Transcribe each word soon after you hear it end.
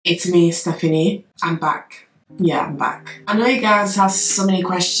It's me, Stephanie. I'm back. Yeah, I'm back. I know you guys have so many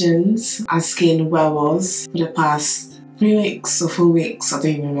questions asking where I was for the past 3 weeks or 4 weeks, I don't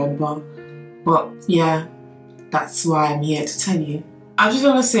even remember. But yeah, that's why I'm here to tell you. I just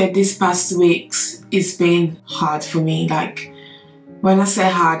want to say these past weeks, it's been hard for me. Like, when I say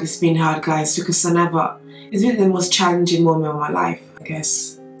hard, it's been hard, guys, because it's been the most challenging moment of my life, I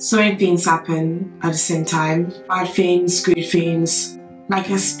guess. So many things happen at the same time. Bad things, good things. Like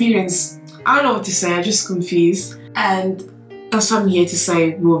experience, I don't know what to say, I'm just confused. And that's what I'm here to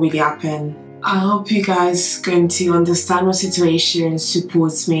say what really happened. I hope you guys going to understand my situation,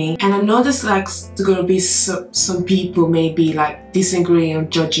 support me. And I know there's there's gonna be some people maybe like disagreeing or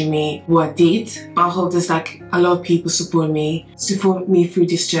judging me what I did. But I hope there's like a lot of people support me through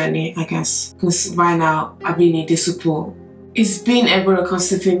this journey, I guess. Because right now, I really need the support. It's been a roller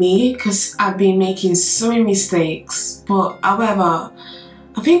coaster for me because I've been making so many mistakes. But however,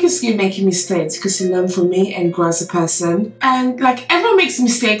 I think it's good making mistakes because you learn from me and grow as a person. And like everyone makes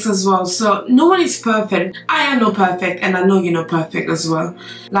mistakes as well, so no one is perfect. I am not perfect and I know you're not perfect as well.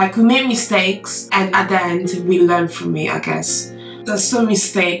 Like we make mistakes and at the end we learn from it, I guess. There's some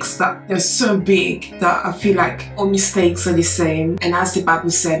mistakes that they're so big that I feel like all mistakes are the same. And as the Bible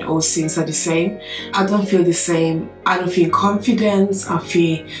said, all sins are the same. I don't feel the same. I don't feel confident. I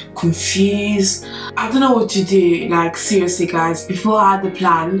feel confused. I don't know what to do. Like seriously guys, before I had the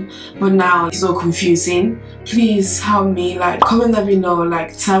plan, but now it's all confusing. Please help me. Like comment let me know.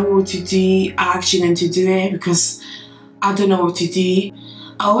 Like tell me what to do. I'm actually going to do it because I don't know what to do.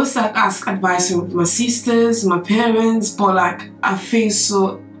 I always like ask advice from my sisters, my parents, but like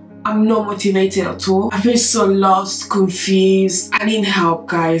I'm not motivated at all. I feel so lost, confused. I need help,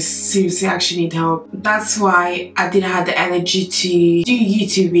 guys. Seriously, I actually need help. That's why I didn't have the energy to do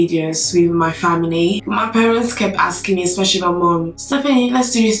YouTube videos with my family. My parents kept asking me, especially my mom, Stephanie,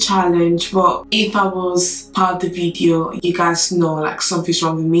 let's do this challenge. But if I was part of the video, you guys know like something's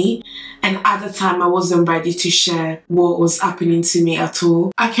wrong with me. And at the time, I wasn't ready to share what was happening to me at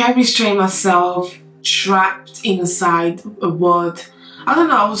all. I can't restrain myself, trapped inside a world. I don't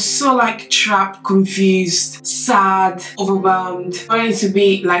know, I was so like trapped, confused, sad, overwhelmed, wanting to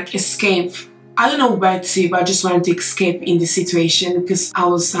be like escape. I don't know where to, but I just wanted to escape in the situation because I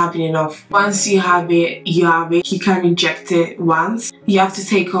was having enough. Once you have it, you have it. You can't reject it once. You have to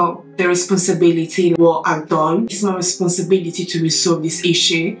take up the responsibility of what I've done. It's my responsibility to resolve this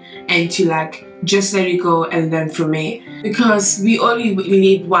issue and to like just let it go and learn from it. Because we only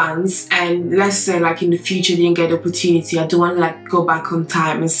live once, and let's say like in the future didn't get the opportunity, I don't want to like go back on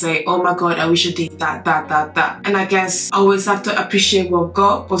time and say, oh my god, I wish I did that. And I guess I always have to appreciate what I've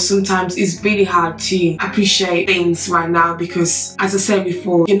got, but sometimes it's really hard to appreciate things right now because as I said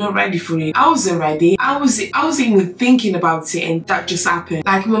before, you're not ready for it. I wasn't ready. I was even thinking about it and that just happened.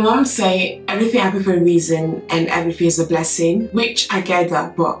 Like my mom say, everything happens for a reason and everything is a blessing, which I get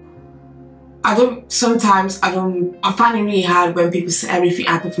that, but I find it really hard when people say everything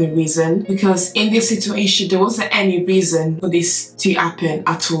happened for a reason, because in this situation there wasn't any reason for this to happen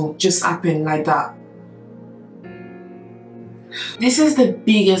at all, just happened like that. This is the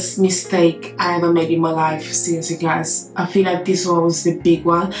biggest mistake I ever made in my life, seriously guys. I feel like this one was the big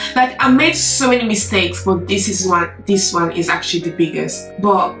one. Like I made so many mistakes, but this one is actually the biggest.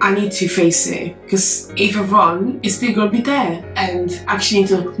 But I need to face it, because if I run, it's still gonna be there. And actually need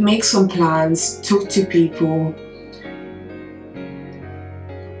to make some plans, talk to people.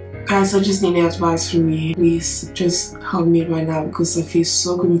 Guys, I just need advice from you. Please just help me right now because I feel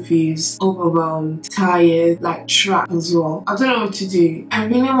so confused, overwhelmed, tired, like trapped as well. I don't know what to do. I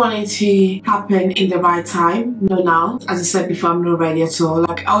really want it to happen in the right time, not now. As I said before, I'm not ready at all.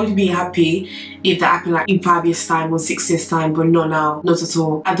 Like I would be happy if that happened like in 5 years time or 6 years time, but not now, not at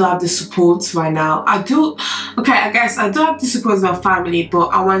all. I don't have the support right now. I guess I don't have the support of my family, but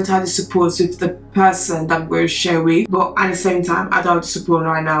I want to have the support with the person that I'm going to share with. But at the same time, I don't have the support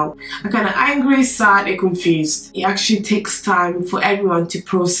right now. I'm kind of angry, sad and confused. It actually takes time for everyone to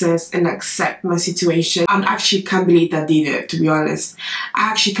process and accept my situation. I actually can't believe that I did it, to be honest.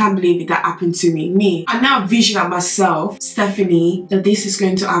 I actually can't believe that happened to me. I now visualize myself, Stephanie, that this is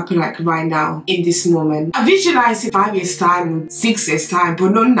going to happen like right now, in this moment. I visualize it 5 years time, 6 years time,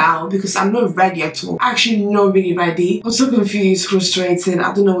 but not now because I'm not ready at all. Actually not really ready. I'm so confused, frustrated.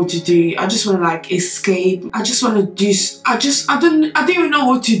 I don't know what to do. I just want to like like escape. I just want to do. I don't even know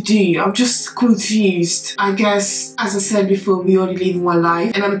what to do. I'm just confused. I guess, as I said before, we only live one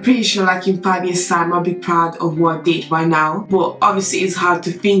life, and I'm pretty sure like in 5 years time I'll be proud of what I did right now. But obviously it's hard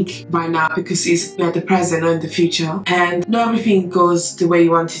to think right now because we're at the present, not in the future, and not everything goes the way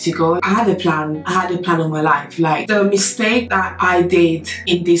you want it to go. I had a plan of my life. Like, the mistake that I did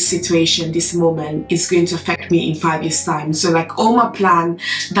in this situation, this moment, is going to affect me in 5 years time. So like all my plan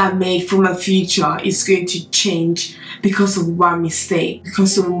that I made for my future is going to change because of one mistake,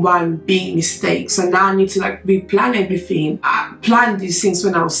 because of one big mistake. So now I need to like replan everything. I planned these things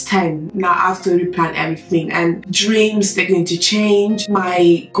when I was 10. Now I have to replan everything, and dreams, they're going to change.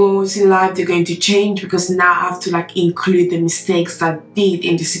 My goals in life, they're going to change because now I have to like include the mistakes that I did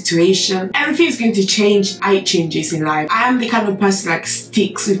in the situation. Everything is going to change. I hate changes in life. I am the kind of person like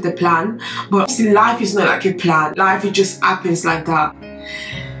sticks with the plan, but see, life is not like a plan. Life, it just happens like that.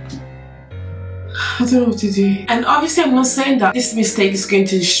 I don't know what to do. And obviously I'm not saying that this mistake is going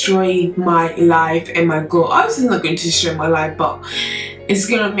to destroy my life and my goal. Obviously it's not going to destroy my life, but it's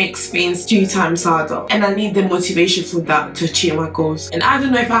gonna make things 2 times harder, and I need the motivation for that to achieve my goals. And I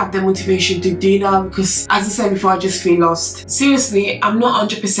don't know if I have the motivation to do that because, as I said before, I just feel lost. Seriously, I'm not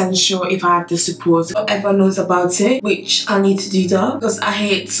 100% sure if I have the support. Whoever knows about it, which I need to do that, because I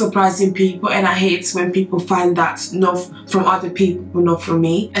hate surprising people, and I hate when people find that not from other people, but not from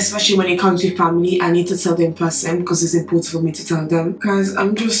me. Especially when it comes to family, I need to tell them in person because it's important for me to tell them. Guys,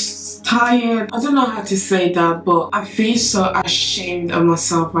 I'm just tired. I don't know how to say that, but I feel so ashamed of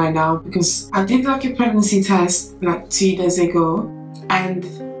myself right now because I did like a pregnancy test like 2 days ago, and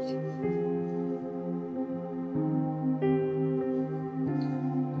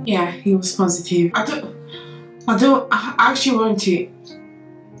yeah, he was positive. I actually want to. I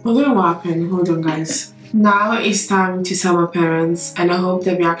don't know what happened. Hold on, guys. Now it's time to tell my parents, and I hope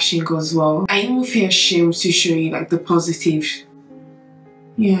the reaction goes well. I even feel ashamed to show you like the positive.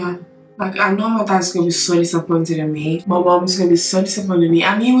 Yeah. Like, I know my dad's gonna be so disappointed in me. My mom's gonna be so disappointed in me.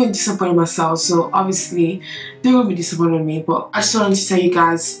 I'm even disappointed in myself, so obviously they will be disappointed in me. But I just wanted to tell you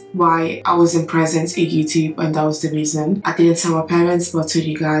guys why I wasn't present in YouTube, and that was the reason. I didn't tell my parents, but I told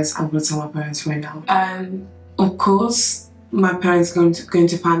you guys I'm gonna tell my parents right now. And of course, my parents going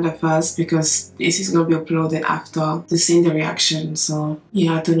to find out first because this is gonna be uploaded after they see the reaction. So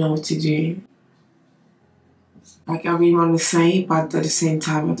yeah, I don't know what to do. Like, I really want to say, but at the same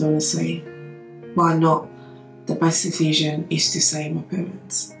time I don't want to say. Why not? The best decision is to say my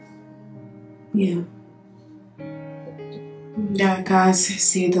parents. Yeah. Yeah, guys,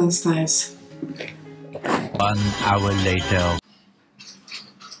 see you downstairs. 1 hour later.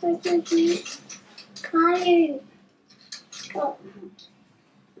 I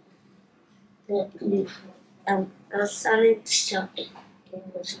started to shop.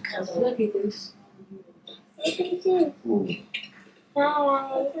 Look at this. Hi.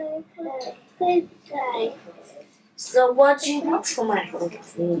 So what do you want for my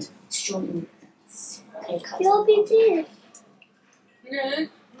food? Strawberry. Okay. Okay. Yeah.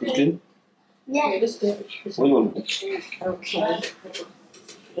 Okay.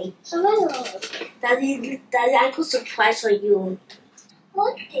 Daddy, I got a surprise for you.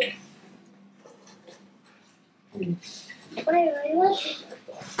 What is?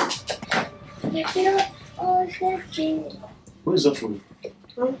 What is that for?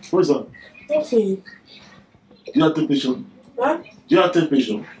 Huh? What is that? Nothing. Do you have temperature? What? Do you have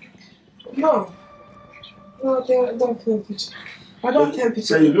temperature? No. No, I don't have temperature. I don't have temperature.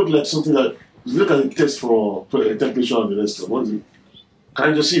 So you look like something that you look at the test for temperature and the rest of what is it? Can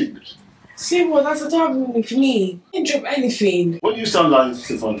I just see it? See what? That's a problem with me. I didn't drop anything. What do you sound like,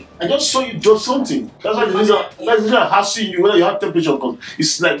 Stefan? I just saw you drop something. That's why the reason I have seen you whether you have temperature, because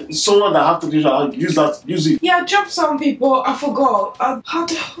it's like someone that have temperature use it. Yeah, I dropped something, but I forgot. I'm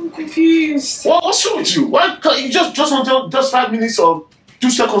confused. What's wrong with you? Why can't you just 5 minutes or 2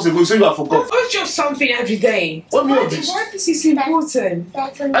 seconds ago you say you have forgot? I drop something every day. What mean of this? Why is this important?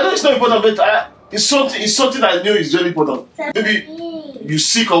 I know it's not important, but it's something I know is very important. Maybe you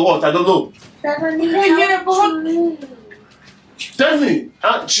sick or what? I don't know. Yeah, but Tell me.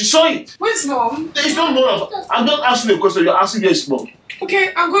 She saw it. where's mom? It's not more. I'm not asking you a question. You're asking me a small.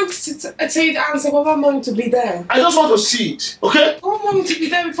 Okay, I'm going to tell you the answer, but I want mom to be there. I just want to see it. Okay? I want mom to be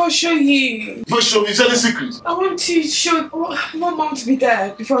there before I show you. First show me. Is any secret? I want mom to be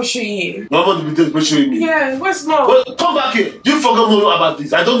there before I show you. I want to be there. First show me. Yeah, where's mom? Well, come back here. You forgot more about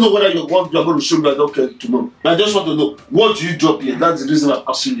this. I don't know whether what you're going to show me. I don't care to know. I just want to know what you drop here. That's the reason I'm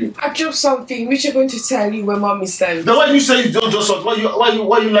asking you. I dropped something which I'm going to tell you when mom is there. Then why you say you don't do something? Why you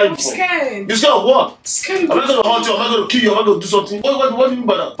lying I'm for? scared. You scared of what? Scared. Am I going to hurt you? Am I going to kill you? Am I going to do something? What What do you mean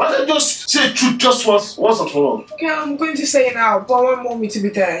by that? Why don't you just say the truth just once and for all? Okay, I'm going to say it now, but I want mommy to be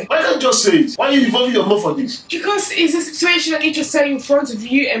there. Why don't you just say it? Why are you involving your mom for this? Because it's a situation I need to say in front of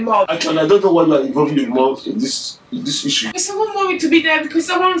you and mom. Actually, I don't know why you are involving your mom in this issue. Because I want mommy to be there because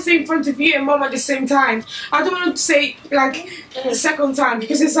I want to say in front of you and mom at the same time. I don't want to say like the second time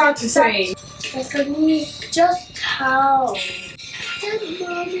because it's hard to say. Just how? Do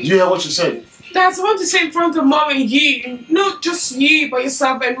you hear what she said? That's I want to say in front of mom and you, not just you, but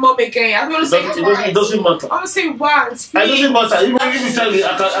yourself and mom again. I don't want to say twice. It doesn't matter. I want to say once. It doesn't matter. Even if you tell me, I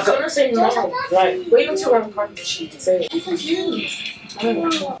I'm can. not saying no. Like, wait until I'm confused to say it. I'm confused. I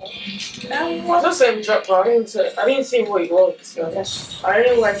don't know. I'm not saying drop, bro. I didn't say what it was. I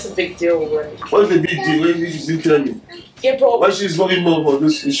don't know why it's a big deal already. What's the big deal? When did you tell me? Yeah, bro. Why she's involving more about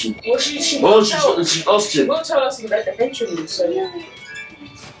this issue? Well, she Oh, she's Austrian. She will tell us eventually, so yeah.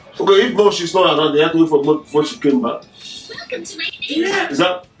 Okay, if mom she's not around, they have to wait for mom before she came back. Yeah. Is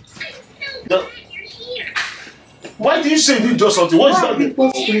that? Why do you say you do something? What is that?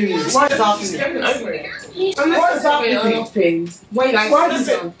 What is happening? Stepping over it. What is happening? Wait, like, what is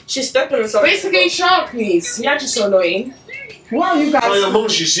it? She's stepping on something. Basically, shut up, please. You're just so annoying. Why are you guys? Oh, your mom,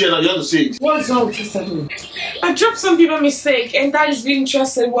 she's here now. You have to say it. What is wrong with this happening? I dropped something by mistake, and Dad is being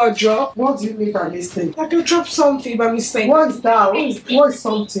interested in what I dropped. What do you mean by mistake? Like I dropped something by mistake. What is that? What is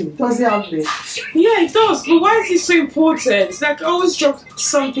something? Does it have this? Yeah, it does. But why is it so important? Like I always drop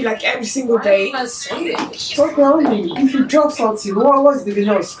something like every single day. Okay, only if you drop something, what is the meaning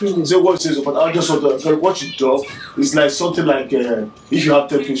of screaming? Say what says, but I just want to what you drop is like something like if you have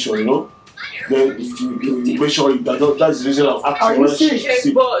temperature, you know. Then you make sure that's the reason I'm asking. Are you serious?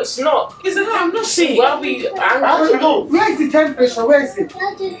 Okay, but it's not. Is it? I'm not saying. Well, we. I don't know. Where is the temperature? Where is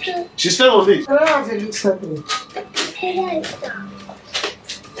it? She's still on it. Can I have a look something?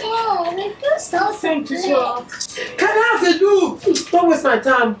 Thank you, sir. Can I have a look? Don't waste my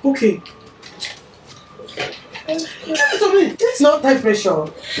time cooking. Give it to me. This is not temperature.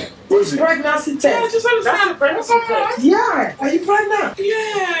 What is it? Pregnancy Yeah, I test. just understand. pregnancy test. Yeah. Are you pregnant?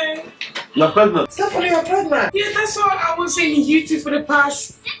 Yeah. You're pregnant. Stephanie, you're pregnant. Yeah, that's what I was saying to YouTube for the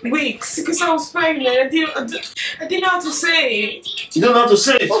past weeks because I was pregnant. I didn't know how to say it. You don't know how to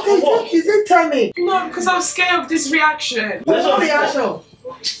say it. Okay, is it timing? No, because I was scared of this reaction. What reaction?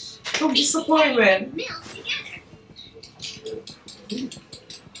 Of disappointment.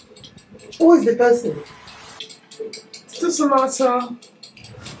 Who is the person? Doesn't matter.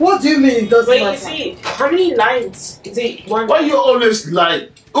 What do you mean it doesn't Wait, matter? you see, how many lines is it? One. Why you always lie?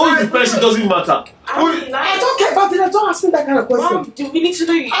 Who is the person doesn't matter. How many I lines? don't care about it. Don't ask me that kind of question. Mom, do we need to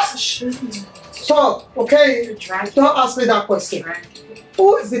know you? Stop, okay? Don't ask me that question.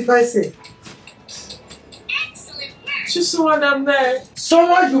 Who is the person? Just the one I met.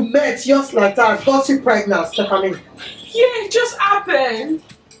 Someone you met just like that got you pregnant, Stephanie. Yeah, it just happened.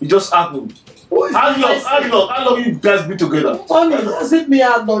 It just happened. Who is How the long? person? How long you guys been together? Honey, does it mean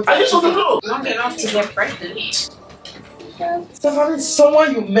I'm not? I just want to know. Long enough to get pregnant. Stephanie,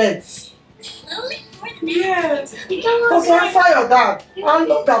 someone you met. Yeah. Okay, answer your dad. How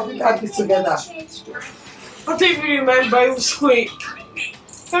long have we had this together? I don't really remember. It was quick.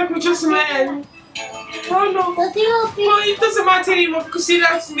 Like we just met. I don't know. But it doesn't matter anymore because he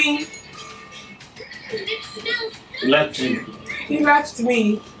left me. He left you. He left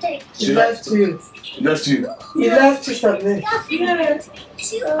me. He left you. He left you. He left you, Stephanie. Yeah.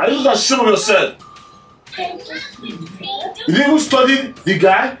 Are you just ashamed of yourself? You didn't even study the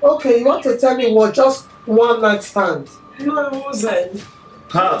guy? Okay, you want to tell me what? Just one night stand. No, it wasn't.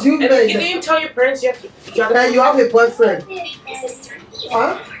 Huh? Do you And mean you didn't tell your parents you have that you have a boyfriend?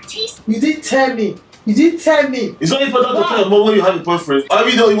 Huh? You didn't tell me. You didn't tell me. It's not important to tell your mom when you have a boyfriend. I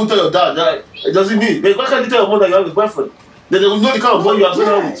mean, don't even tell your dad. That it doesn't mean. Why can't you tell your mom that you have a boyfriend? Then they will know the kind of boy you are going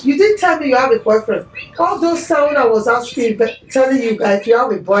out with. You didn't tell me you have a boyfriend. All those times when I was asking, telling you if you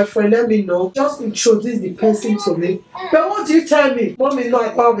have a boyfriend, let me know. Just introduce the person to me. But what do you tell me? Mommy, no,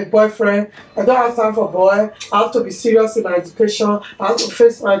 I don't have a boyfriend. I don't have time for boy. I have to be serious in my education. I have to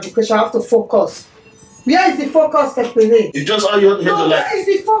face my education. I have to focus. Where is the focus, Stephanie? It's just how you want to No, handle life. where is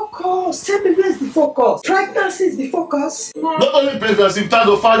the focus? Tell me where is the focus? Pregnancy is the focus. Not only pregnancy, child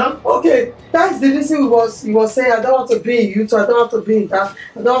of father. Okay, that's the reason he was saying I don't want to be in YouTube, I don't want to be in that,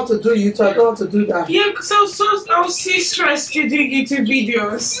 I don't want to do YouTube, I don't want to do that. Yeah, because I was so stressed to do YouTube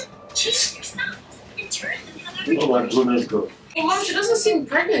videos. Oh my goodness, God. Hey, Mom, she doesn't seem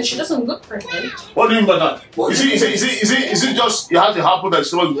pregnant. She doesn't look pregnant. What do you mean by that? Is it just it has to happen that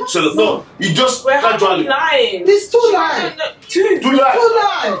someone said no? You just gradually lying. It's too light. too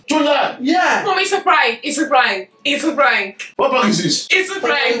light. Too light. Yeah. Mom, it's a prank. It's a prank. It's a prank. What prank is this? It's a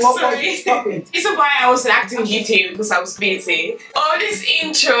prank. Sorry. Stop it. It's a why I wasn't acting YouTube because I was busy. All this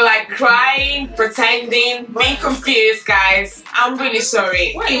intro, like crying, pretending, being confused, guys. I'm really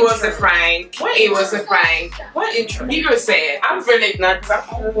sorry. It was a prank. It was a prank. What intro? You go say it. I'm really not.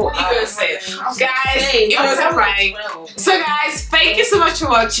 You go say it. Guys, it was a prank. So guys, thank you so much for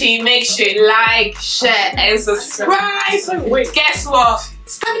watching. Make sure you like, share, and subscribe. Guess what?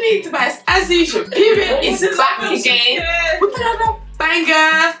 Stability device as usual. Period is back again with another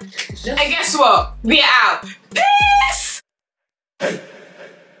banger. And guess what? We are out. Peace!